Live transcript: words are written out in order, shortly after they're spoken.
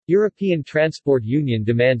European Transport Union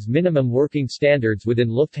demands minimum working standards within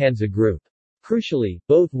Lufthansa Group. Crucially,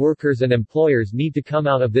 both workers and employers need to come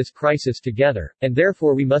out of this crisis together, and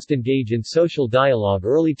therefore we must engage in social dialogue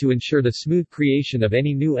early to ensure the smooth creation of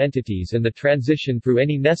any new entities and the transition through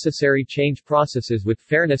any necessary change processes with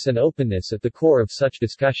fairness and openness at the core of such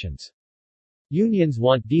discussions. Unions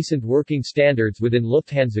want decent working standards within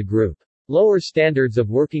Lufthansa Group. Lower standards of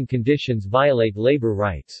working conditions violate labor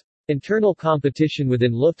rights. Internal competition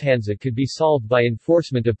within Lufthansa could be solved by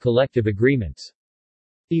enforcement of collective agreements.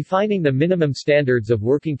 Defining the minimum standards of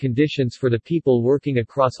working conditions for the people working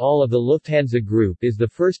across all of the Lufthansa Group is the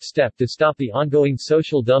first step to stop the ongoing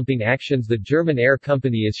social dumping actions the German air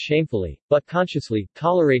company is shamefully, but consciously,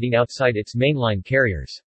 tolerating outside its mainline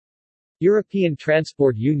carriers. European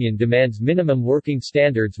Transport Union demands minimum working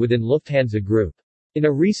standards within Lufthansa Group. In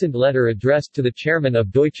a recent letter addressed to the chairman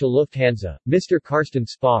of Deutsche Lufthansa, Mr. Carsten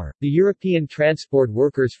Spar, the European Transport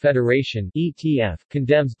Workers Federation (ETF)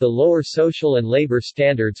 condemns the lower social and labor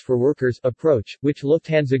standards for workers approach, which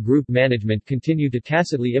Lufthansa Group management continued to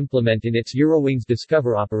tacitly implement in its Eurowings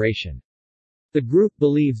Discover operation. The group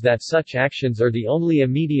believes that such actions are the only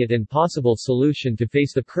immediate and possible solution to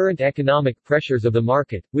face the current economic pressures of the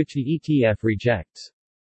market, which the ETF rejects.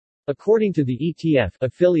 According to the ETF,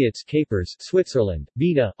 affiliates Capers, Switzerland,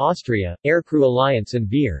 Vita, Austria, Aircrew Alliance and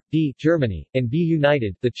Beer, D, Germany, and B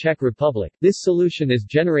United, the Czech Republic, this solution is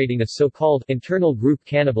generating a so-called internal group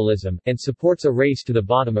cannibalism, and supports a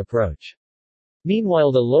race-to-the-bottom approach.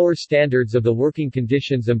 Meanwhile, the lower standards of the working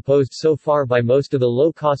conditions imposed so far by most of the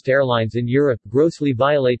low-cost airlines in Europe grossly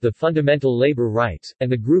violate the fundamental labor rights,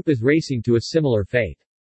 and the group is racing to a similar fate.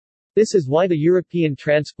 This is why the European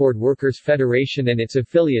Transport Workers Federation and its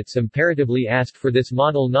affiliates imperatively asked for this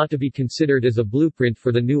model not to be considered as a blueprint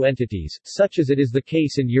for the new entities, such as it is the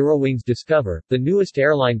case in Eurowings Discover, the newest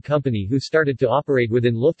airline company who started to operate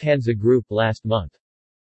within Lufthansa Group last month.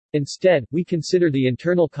 Instead, we consider the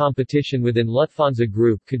internal competition within Lufthansa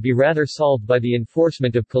Group could be rather solved by the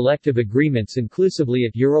enforcement of collective agreements inclusively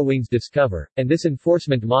at Eurowings Discover, and this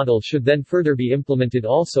enforcement model should then further be implemented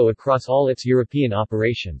also across all its European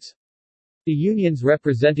operations. The unions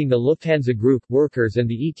representing the Lufthansa Group workers and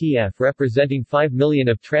the ETF representing 5 million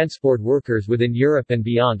of transport workers within Europe and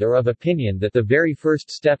beyond are of opinion that the very first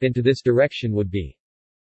step into this direction would be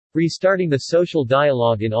restarting the social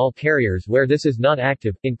dialogue in all carriers where this is not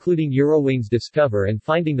active, including Eurowings Discover, and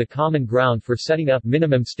finding the common ground for setting up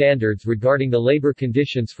minimum standards regarding the labor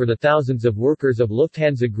conditions for the thousands of workers of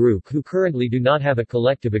Lufthansa Group who currently do not have a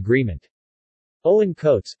collective agreement. Owen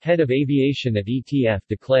Coates, head of aviation at ETF,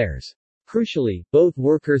 declares. Crucially, both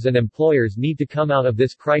workers and employers need to come out of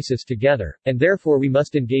this crisis together, and therefore we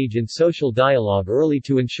must engage in social dialogue early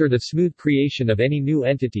to ensure the smooth creation of any new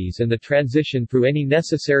entities and the transition through any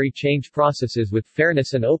necessary change processes with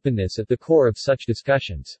fairness and openness at the core of such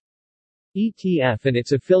discussions. ETF and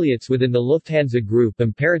its affiliates within the Lufthansa Group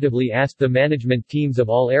imperatively asked the management teams of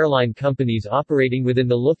all airline companies operating within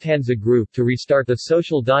the Lufthansa Group to restart the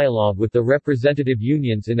social dialogue with the representative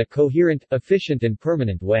unions in a coherent, efficient and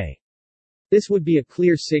permanent way. This would be a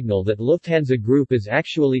clear signal that Lufthansa Group is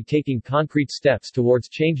actually taking concrete steps towards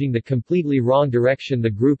changing the completely wrong direction the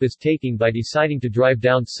group is taking by deciding to drive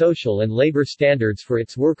down social and labor standards for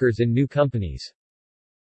its workers in new companies.